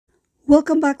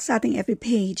Welcome back sa ating FB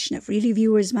page na free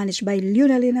reviewers managed by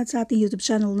Leonalyn at sa ating YouTube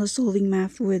channel na Solving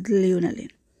Math with Leonalyn.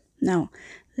 Now,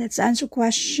 let's answer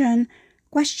questions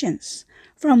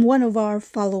from one of our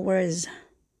followers.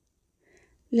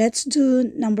 Let's do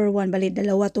number 1. Bali,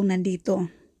 dalawa tong nandito.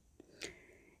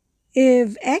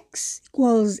 If x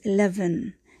equals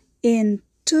 11 and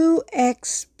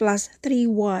 2x plus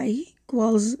 3y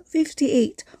equals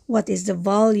 58, what is the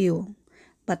value?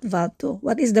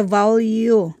 What is the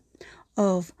value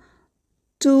of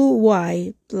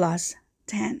 2y plus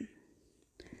 10?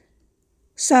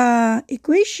 Sa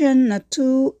equation na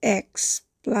 2x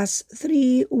plus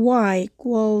 3y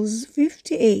equals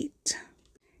 58,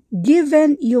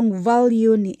 given yung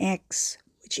value ni x,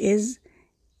 which is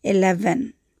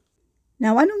 11.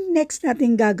 Now, anong next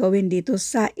natin gagawin dito?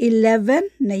 Sa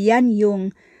 11 na yan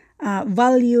yung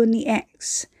value ni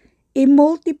x,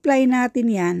 i-multiply natin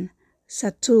yan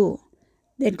sa 2.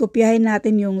 Then, kopyahin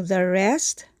natin yung the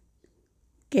rest.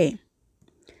 Okay.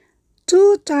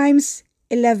 2 times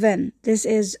 11, this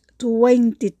is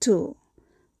 22.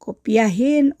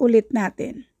 Kopyahin ulit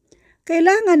natin.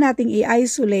 Kailangan nating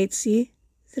i-isolate si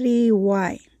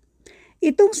 3y.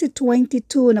 Itong si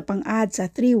 22 na pang-add sa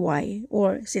 3y,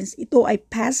 or since ito ay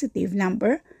positive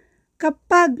number,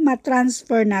 kapag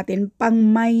matransfer natin,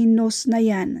 pang-minus na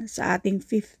yan sa ating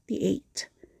 58.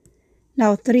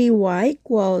 Now, 3y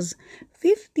equals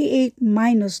 58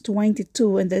 minus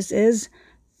 22, and this is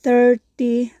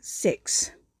 36.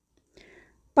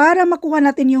 Para makuha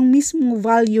natin yung mismong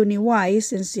value ni y,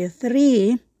 since si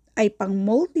 3 ay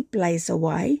pang-multiply sa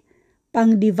y,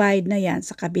 pang-divide na yan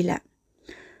sa kabila.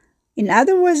 In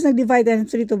other words, nag-divide natin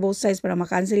 3 to both sides para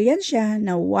makancel yan siya.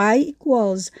 Now, y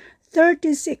equals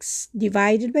 36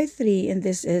 divided by 3, and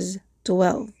this is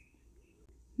 12.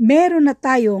 Meron na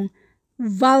tayong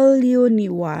value ni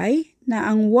y, na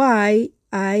ang y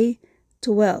ay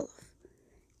 12.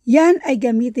 Yan ay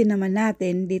gamitin naman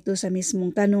natin dito sa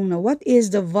mismong tanong na what is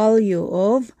the value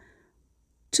of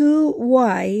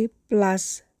 2y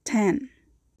plus 10?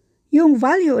 Yung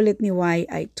value ulit ni y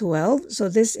ay 12, so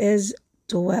this is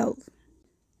 12.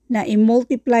 Na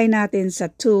i-multiply natin sa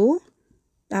 2,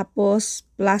 tapos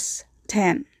plus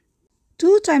 10.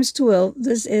 2 times 12,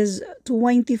 this is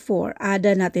 24.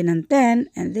 Ada natin ng 10,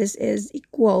 and this is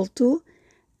equal to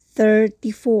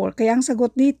 34. Kaya ang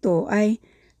sagot dito ay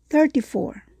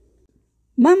 34.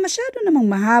 Ma'am, masyado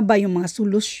namang mahaba yung mga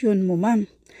solusyon mo, ma'am.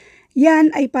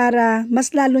 Yan ay para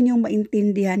mas lalo niyong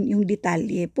maintindihan yung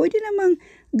detalye. Pwede namang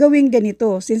gawing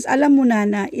ganito, since alam mo na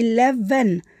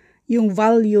 11 yung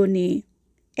value ni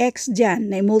x dyan,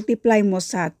 na i-multiply mo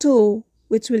sa 2,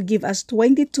 which will give us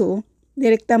 22,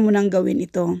 direkta mo nang gawin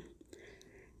ito.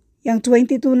 Yung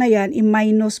 22 na yan,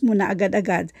 i-minus mo na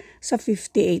agad-agad sa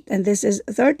 58. And this is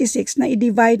 36 na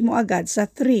i-divide mo agad sa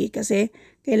 3 kasi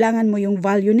kailangan mo yung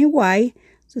value ni y.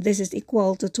 So this is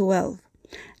equal to 12.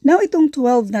 Now, itong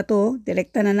 12 na to,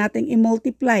 direkta na natin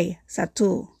i-multiply sa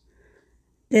 2.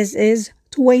 This is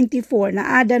 24.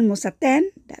 Na-addan mo sa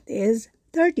 10, that is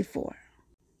 34.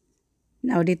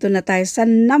 Now, dito na tayo sa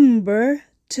number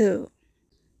 2.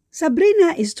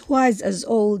 Sabrina is twice as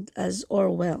old as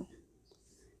Orwell.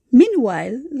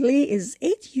 Meanwhile, Lee is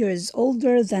 8 years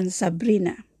older than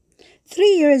Sabrina. 3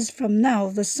 years from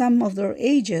now, the sum of their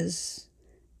ages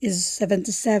is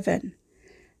 77.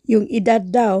 Yung edad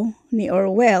daw ni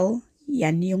Orwell,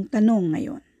 yan yung tanong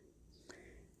ngayon.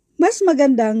 Mas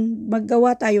magandang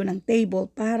maggawa tayo ng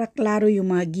table para klaro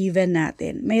yung mga given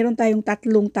natin. Mayroon tayong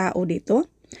 3 tao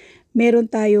dito. Meron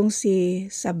tayong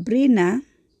si Sabrina,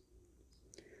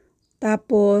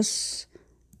 tapos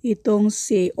itong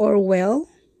si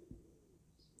Orwell,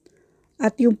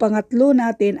 at yung pangatlo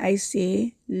natin ay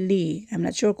si Lee. I'm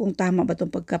not sure kung tama ba itong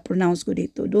pagka-pronounce ko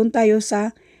dito. Doon tayo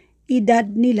sa edad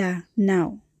nila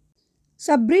now.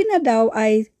 Sabrina daw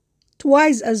ay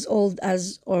twice as old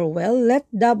as Orwell. Let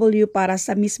W para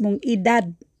sa mismong edad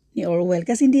ni Orwell.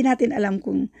 Kasi hindi natin alam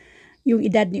kung yung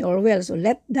edad ni Orwell. So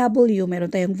let W, meron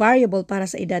tayong variable para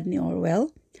sa edad ni Orwell.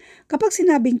 Kapag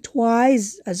sinabing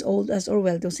twice as old as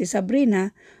Orwell, itong si Sabrina,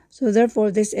 so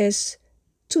therefore this is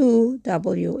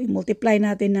 2W. I-multiply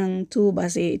natin ng 2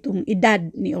 base itong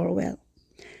edad ni Orwell.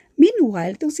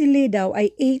 Meanwhile, itong si Lee daw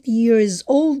ay 8 years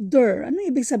older. Ano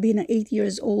ibig sabihin ng 8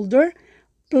 years older?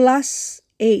 Plus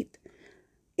 8.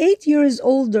 8 years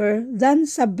older than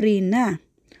Sabrina.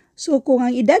 So kung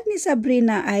ang edad ni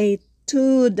Sabrina ay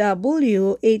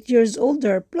 2W, 8 years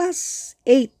older plus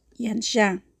 8. Yan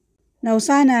siya. Now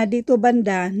sana dito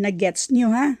banda na-gets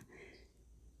nyo ha.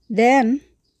 Then,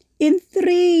 in 3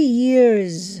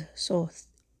 years, so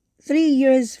 3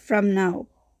 years from now,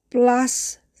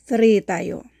 plus 3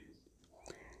 tayo.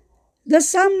 The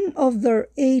sum of their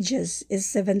ages is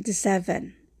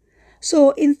 77.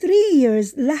 So, in 3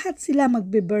 years, lahat sila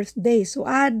magbe-birthday. So,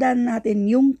 adan natin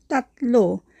yung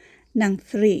tatlo ng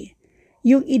 3.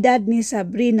 Yung edad ni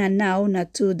Sabrina now na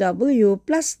 2W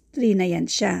plus 3 na yan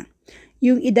siya.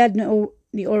 Yung edad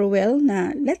ni Orwell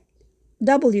na let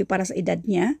W para sa edad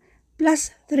niya, plus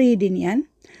 3 din yan.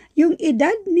 Yung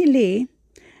edad ni Lee,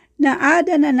 na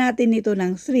adan na natin ito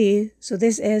ng 3. So,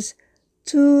 this is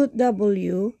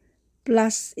 2W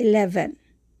plus 11.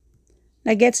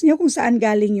 Nagets nyo kung saan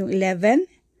galing yung 11?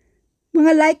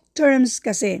 Mga like terms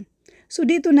kasi. So,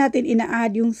 dito natin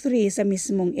ina-add yung 3 sa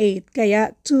mismong 8,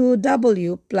 kaya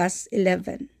 2W plus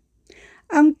 11.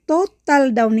 Ang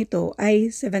total daw nito ay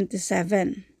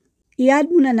 77. I-add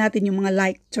muna natin yung mga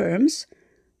like terms.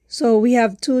 So, we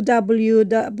have 2W,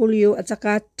 W, at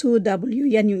saka 2W.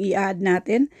 Yan yung i-add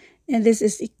natin. And this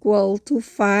is equal to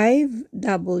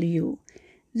 5W.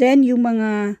 Then, yung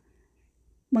mga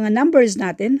numbers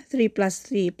natin, 3 plus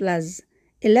 3 plus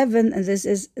 11, and this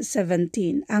is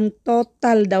 17. Ang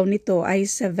total daw nito ay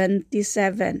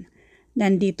 77.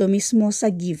 Nandito mismo sa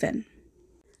given.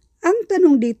 Ang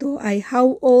tanong dito ay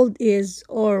how old is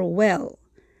Orwell?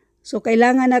 So,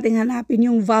 kailangan natin hanapin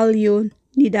yung value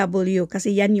ni W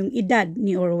kasi yan yung edad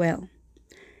ni Orwell.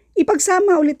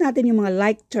 Ipagsama ulit natin yung mga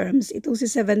like terms. Itong si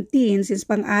 17, since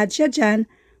pang-add siya dyan,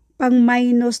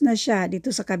 pang-minus na siya dito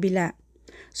sa kabila.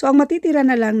 So, ang matitira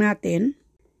na lang natin,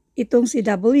 itong si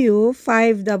W,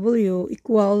 5W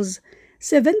equals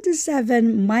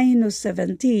 77 minus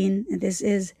 17, and this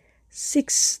is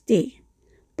 60.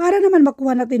 Para naman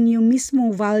makuha natin yung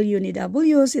mismong value ni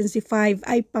W, since si 5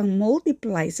 ay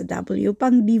pang-multiply sa W,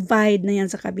 pang-divide na yan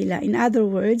sa kabila. In other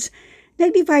words,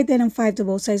 nag-divide tayo ng 5 to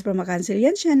both sides para makancel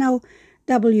yan siya. Now,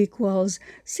 W equals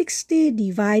 60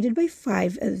 divided by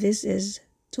 5, and this is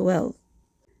 12.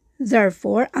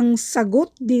 Therefore, ang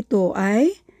sagot dito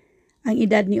ay, ang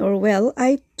edad ni Orwell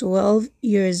ay 12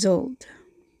 years old.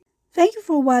 Thank you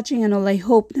for watching and all. I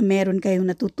hope na meron kayong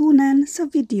natutunan sa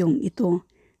videong ito.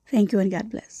 Thank you and God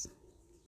bless.